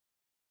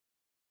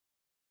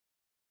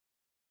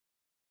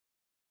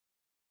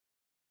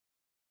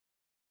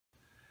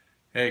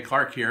Hey,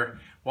 Clark here.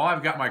 While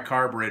I've got my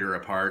carburetor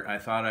apart, I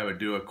thought I would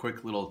do a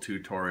quick little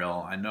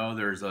tutorial. I know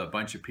there's a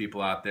bunch of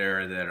people out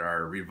there that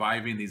are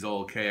reviving these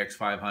old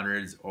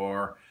KX500s,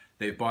 or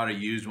they've bought a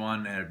used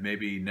one and have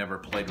maybe never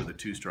played with a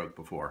two-stroke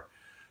before.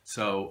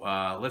 So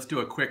let's do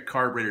a quick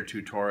carburetor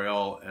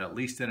tutorial, at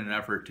least in an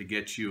effort to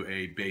get you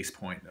a base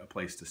point, a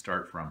place to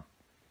start from.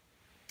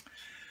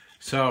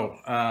 So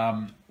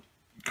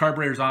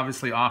carburetor's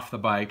obviously off the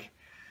bike.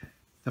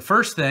 The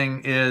first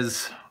thing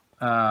is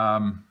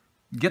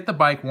get the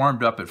bike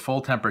warmed up at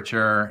full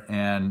temperature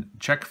and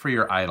check for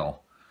your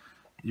idle.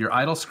 Your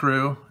idle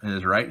screw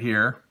is right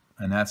here,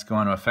 and that's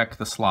going to affect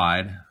the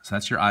slide. So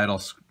that's your idle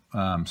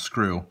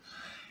screw.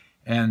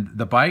 And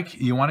the bike,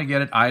 you want to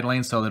get it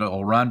idling so that it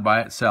will run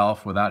by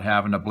itself without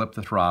having to blip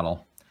the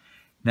throttle.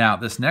 Now,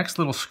 this next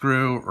little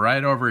screw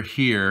right over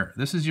here,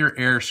 this is your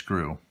air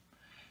screw.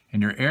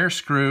 And your air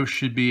screw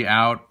should be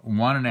out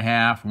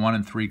 1.5,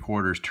 1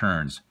 3/4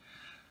 turns.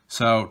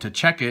 So to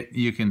check it,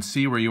 you can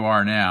see where you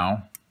are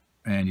now.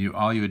 And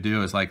all you would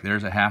do is like,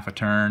 there's a half a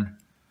turn,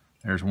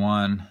 there's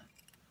 1,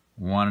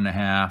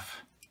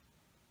 1.5.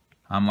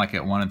 I'm like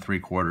at 1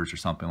 3/4 or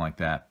something like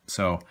that.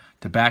 So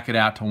to back it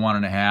out to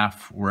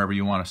 1.5, wherever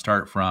you want to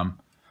start from,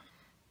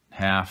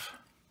 half,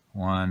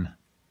 1,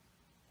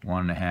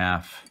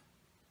 1.5.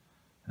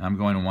 I'm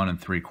going 1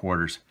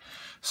 3/4.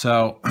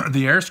 So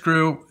the air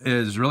screw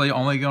is really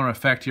only going to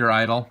affect your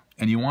idle,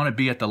 and you want to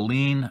be at the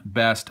lean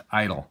best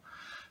idle.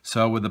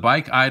 So with the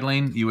bike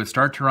idling, you would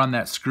start to run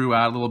that screw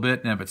out a little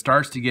bit, and if it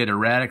starts to get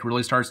erratic,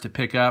 really starts to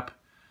pick up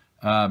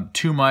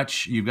too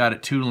much, you've got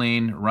it too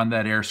lean, run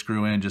that air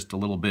screw in just a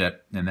little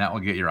bit, and that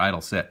will get your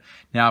idle set.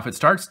 Now if it's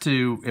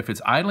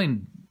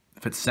idling,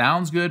 if it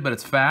sounds good but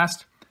it's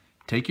fast,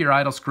 take your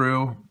idle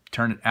screw,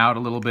 turn it out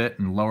a little bit,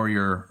 and lower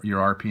your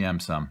RPM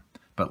some.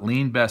 But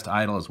lean best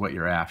idle is what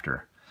you're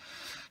after.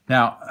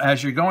 Now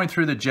as you're going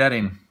through the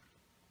jetting,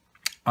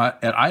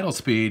 at idle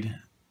speed,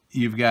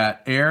 you've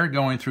got air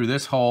going through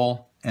this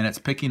hole, and it's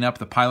picking up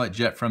the pilot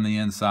jet from the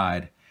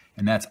inside.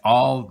 And that's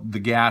all the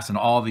gas and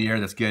all the air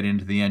that's getting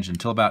into the engine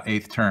until about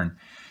 8th turn.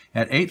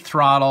 At 8th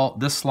throttle,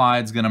 this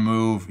slide's going to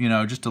move,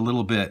 just a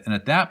little bit. And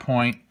at that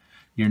point,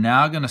 you're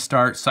now going to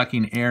start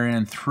sucking air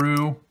in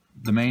through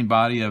the main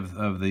body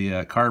of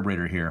the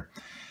carburetor here.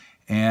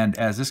 And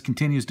as this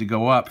continues to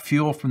go up,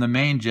 fuel from the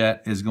main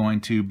jet is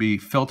going to be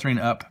filtering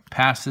up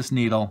past this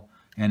needle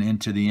and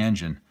into the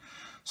engine.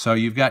 So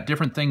you've got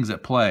different things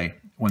at play.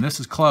 When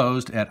this is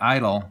closed at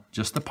idle,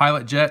 just the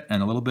pilot jet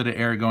and a little bit of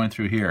air going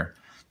through here.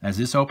 As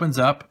this opens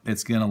up,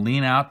 it's going to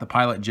lean out the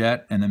pilot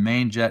jet, and the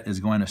main jet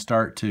is going to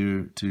start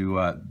to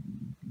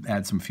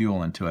add some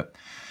fuel into it.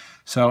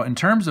 So in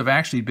terms of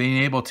actually being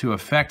able to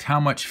affect how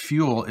much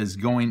fuel is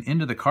going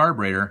into the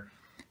carburetor,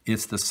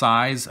 it's the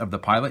size of the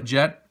pilot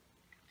jet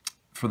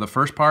for the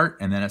first part,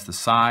 and then it's the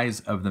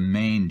size of the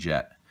main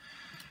jet.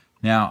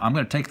 Now I'm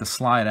going to take the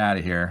slide out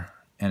of here,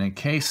 and in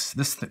case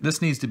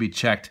this needs to be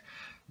checked,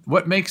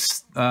 what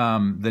makes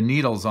the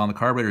needles on the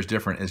carburetors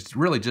different is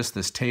really just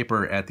this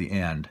taper at the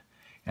end.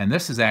 And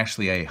this is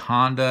actually a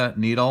Honda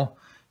needle.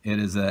 It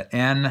is a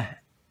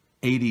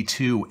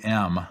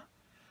N82M,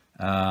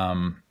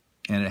 and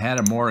it had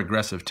a more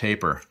aggressive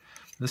taper.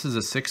 This is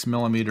a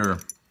 6mm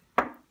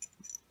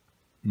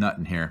nut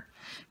in here.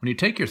 When you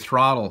take your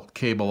throttle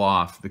cable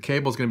off, the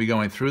cable is going to be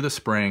going through the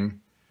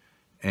spring,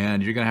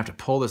 and you're going to have to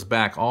pull this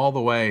back all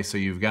the way so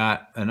you've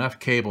got enough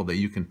cable that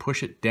you can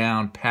push it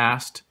down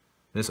past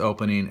this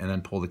opening and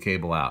then pull the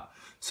cable out.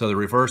 So the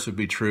reverse would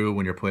be true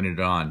when you're putting it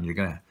on. You're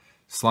going to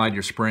slide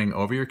your spring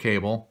over your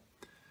cable.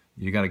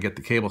 You got to get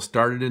the cable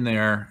started in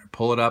there,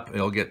 pull it up,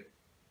 it'll get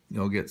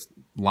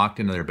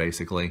locked into there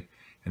basically,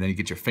 and then you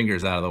get your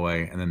fingers out of the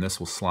way, and then this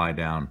will slide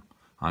down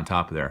on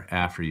top of there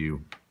after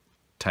you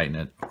tighten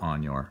it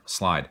on your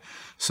slide.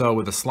 So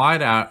with the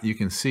slide out, you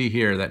can see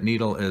here that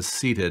needle is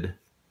seated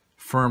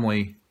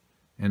firmly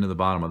into the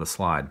bottom of the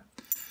slide.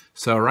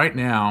 So right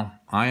now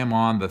I am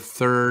on the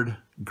 3rd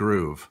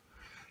groove,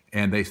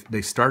 and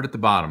they start at the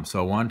bottom.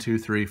 So 1, 2,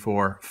 3,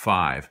 4,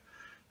 5.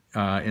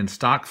 In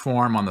stock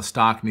form on the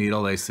stock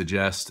needle, they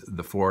suggest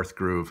the 4th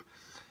groove,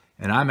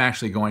 and I'm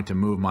actually going to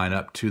move mine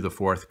up to the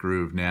 4th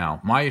groove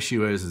now. My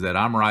issue is that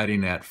I'm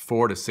riding at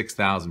 4,000 to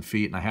 6,000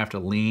 feet, and I have to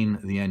lean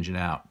the engine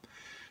out.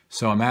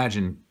 So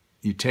imagine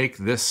you take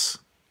this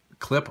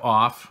clip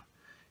off,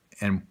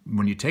 and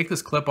when you take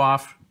this clip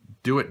off,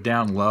 do it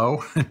down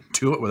low.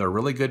 Do it with a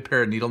really good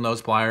pair of needle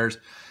nose pliers.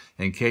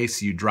 In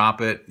case you drop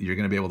it, you're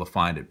going to be able to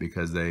find it,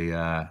 because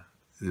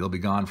they'll be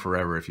gone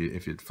forever if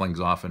it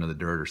flings off into the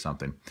dirt or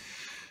something.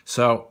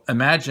 So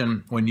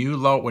imagine when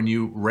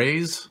you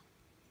raise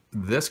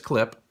this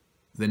clip,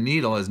 the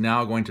needle is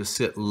now going to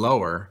sit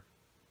lower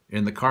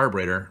in the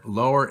carburetor,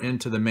 lower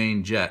into the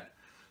main jet.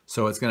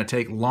 So it's going to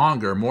take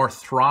longer, more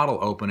throttle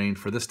opening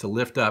for this to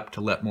lift up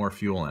to let more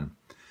fuel in.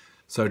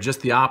 So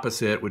just the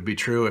opposite would be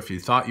true if you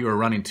thought you were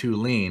running too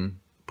lean.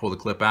 Pull the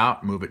clip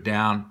out, move it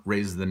down,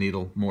 raises the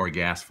needle, more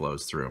gas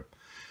flows through.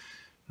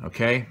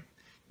 Okay,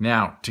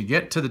 now to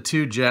get to the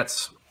 2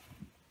 jets,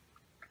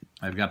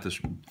 I've got this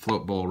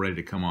float bowl ready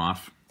to come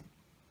off.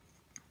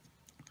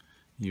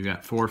 You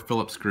got 4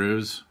 Phillips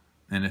screws,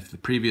 and if the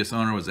previous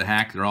owner was a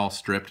hack, they're all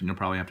stripped and you'll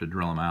probably have to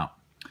drill them out.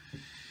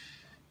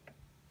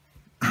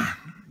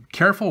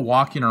 Careful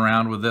walking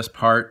around with this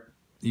part.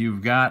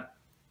 You've got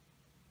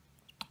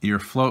your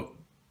float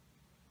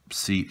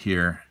seat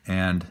here,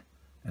 and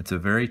it's a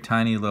very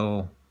tiny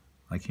little,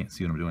 I can't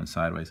see what I'm doing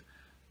sideways,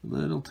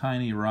 little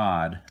tiny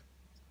rod,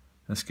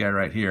 this guy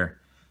right here,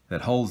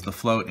 that holds the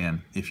float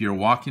in. If you're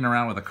walking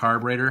around with a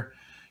carburetor,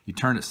 you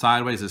turn it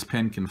sideways, this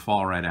pin can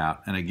fall right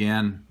out. And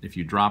again, if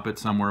you drop it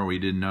somewhere where you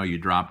didn't know you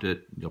dropped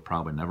it, you'll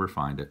probably never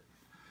find it.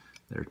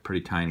 They're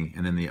pretty tiny.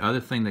 And then the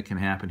other thing that can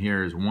happen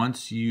here is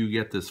once you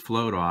get this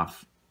float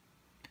off,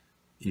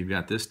 you've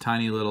got this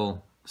tiny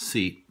little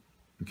seat,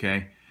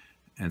 okay?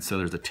 And so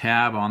there's a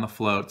tab on the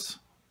floats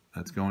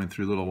that's going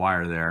through a little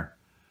wire there,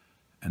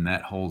 and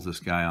that holds this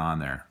guy on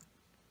there.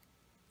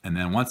 And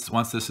then once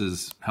this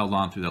is held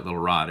on through that little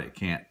rod, it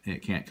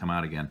can't come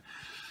out again.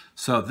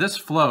 So this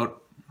float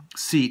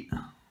seat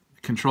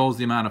controls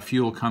the amount of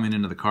fuel coming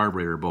into the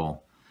carburetor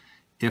bowl.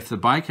 If the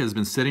bike has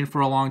been sitting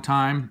for a long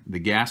time, the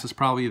gas is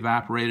probably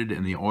evaporated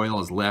and the oil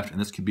is left,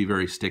 and this could be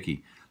very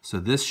sticky. So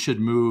this should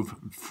move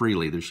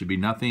freely. There should be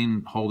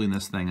nothing holding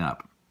this thing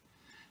up,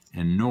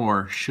 and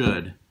nor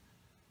should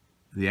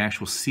the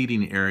actual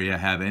seating area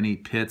have any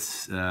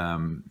pits,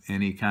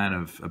 any kind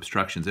of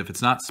obstructions. If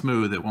it's not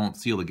smooth, it won't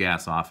seal the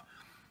gas off,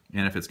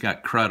 and if it's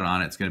got crud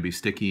on it, it's going to be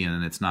sticky,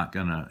 and it's not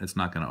gonna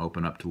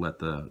open up to let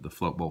the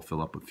float bowl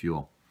fill up with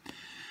fuel.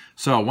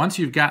 So once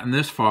you've gotten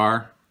this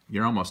far,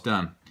 you're almost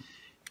done.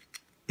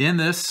 In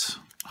this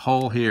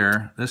hole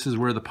here, this is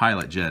where the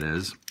pilot jet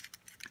is.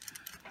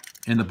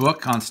 In the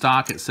book on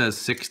stock, it says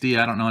 60.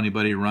 I don't know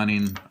anybody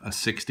running a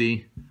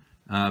 60.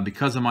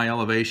 Because of my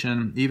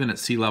elevation, even at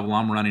sea level,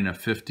 I'm running a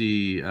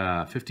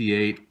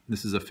 58.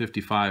 This is a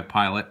 55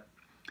 pilot,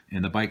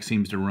 and the bike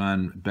seems to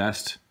run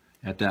best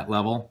at that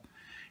level.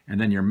 And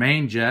then your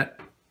main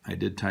jet, I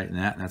did tighten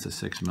that, and that's a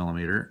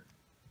 6mm.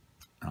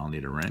 I'll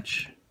need a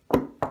wrench.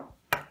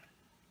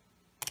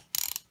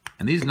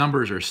 And these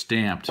numbers are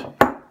stamped.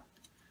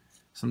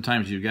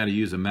 Sometimes you've got to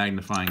use a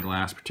magnifying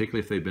glass,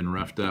 particularly if they've been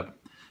roughed up.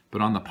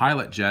 But on the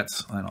pilot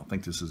jets, I don't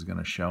think this is going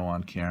to show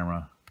on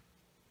camera.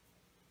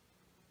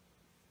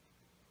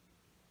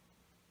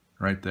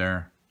 Right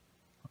there,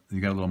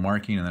 you got a little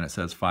marking, and then it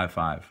says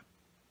 5.5. Can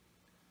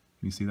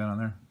you see that on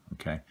there?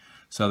 Okay,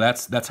 so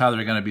that's how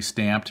they're going to be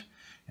stamped.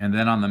 And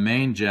then on the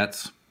main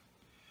jets,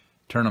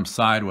 turn them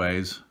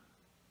sideways,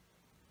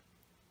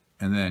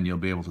 and then you'll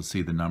be able to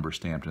see the number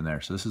stamped in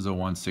there. So this is a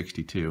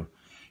 162,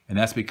 and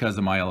that's because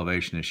of my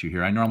elevation issue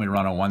here. I normally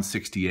run a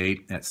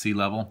 168 at sea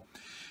level.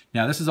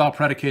 Now this is all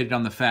predicated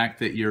on the fact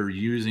that you're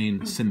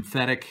using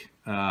synthetic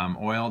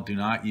oil. Do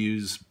not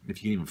use, if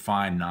you can even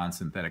find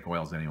non-synthetic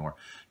oils anymore,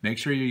 make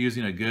sure you're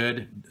using a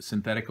good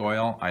synthetic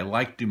oil. I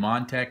like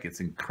Dumontec. It's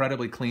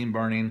incredibly clean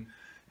burning.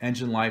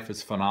 Engine life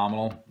is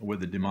phenomenal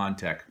with the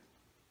Dumontec,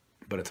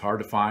 but it's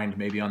hard to find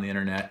maybe on the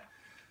internet.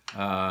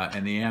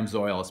 And the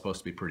AMSOIL is supposed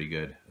to be pretty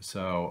good.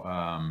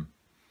 So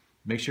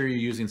make sure you're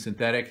using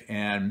synthetic,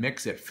 and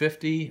mix at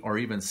 50 or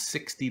even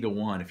 60 to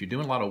 1. If you're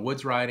doing a lot of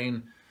woods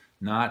riding,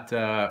 not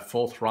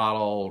full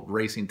throttle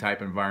racing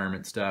type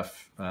environment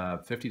stuff,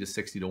 50 to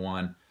 60 to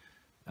 1.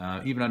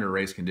 Even under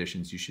race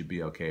conditions, you should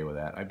be okay with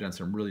that. I've done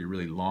some really,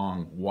 really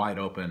long, wide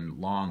open,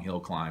 long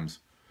hill climbs,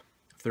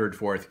 3rd,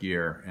 4th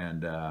gear,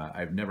 and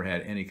I've never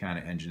had any kind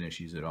of engine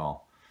issues at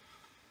all.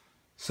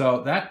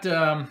 So that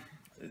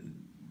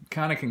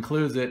kind of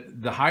concludes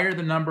it. The higher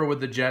the number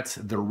with the jets,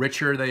 the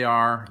richer they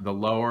are, the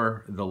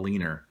lower, the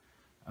leaner.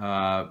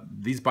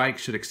 These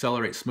bikes should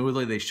accelerate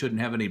smoothly. They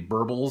shouldn't have any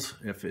burbles.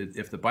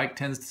 If the bike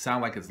tends to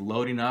sound like it's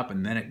loading up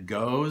and then it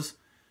goes,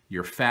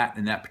 you're fat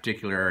in that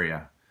particular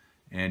area,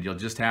 and you'll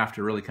just have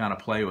to really kind of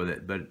play with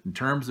it. But in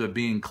terms of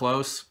being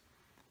close,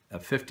 a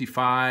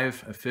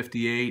 55, a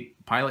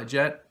 58 pilot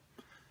jet,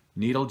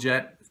 needle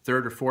jet,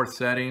 3rd or 4th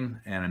setting,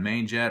 and a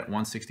main jet,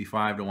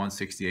 165 to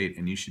 168,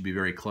 and you should be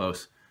very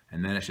close.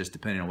 And then it's just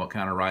depending on what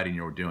kind of riding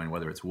you're doing,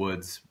 whether it's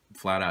woods,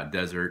 flat out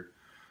desert,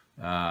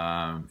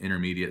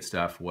 intermediate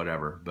stuff,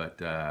 whatever, but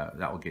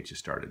that will get you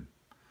started.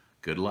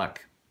 Good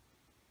luck.